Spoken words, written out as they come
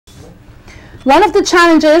One of the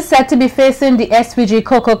challenges said to be facing the SVG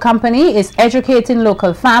Coco Company is educating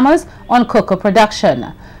local farmers on cocoa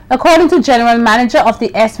production. According to General Manager of the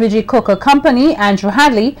SVG Coco Company, Andrew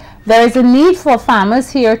Hadley, there is a need for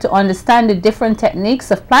farmers here to understand the different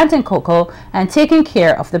techniques of planting cocoa and taking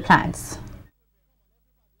care of the plants.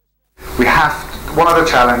 One of the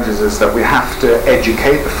challenges is that we have to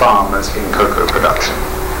educate the farmers in cocoa production.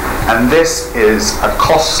 And this is a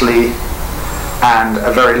costly and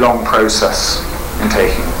a very long process in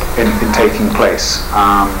taking place.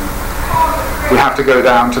 We have to go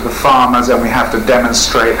down to the farmers and we have to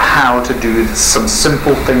demonstrate how to do some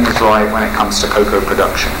simple things right when it comes to cocoa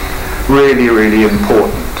production. Really, really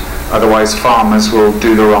important. Otherwise farmers will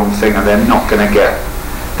do the wrong thing and they're not going to get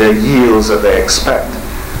the yields that they expect.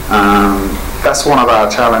 That's one of our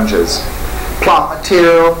challenges. Plant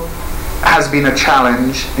material has been a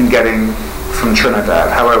challenge in getting from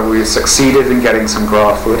Trinidad. However, we've succeeded in getting some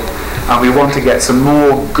graftwood, and we want to get some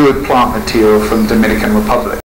more good plant material from Dominican Republic.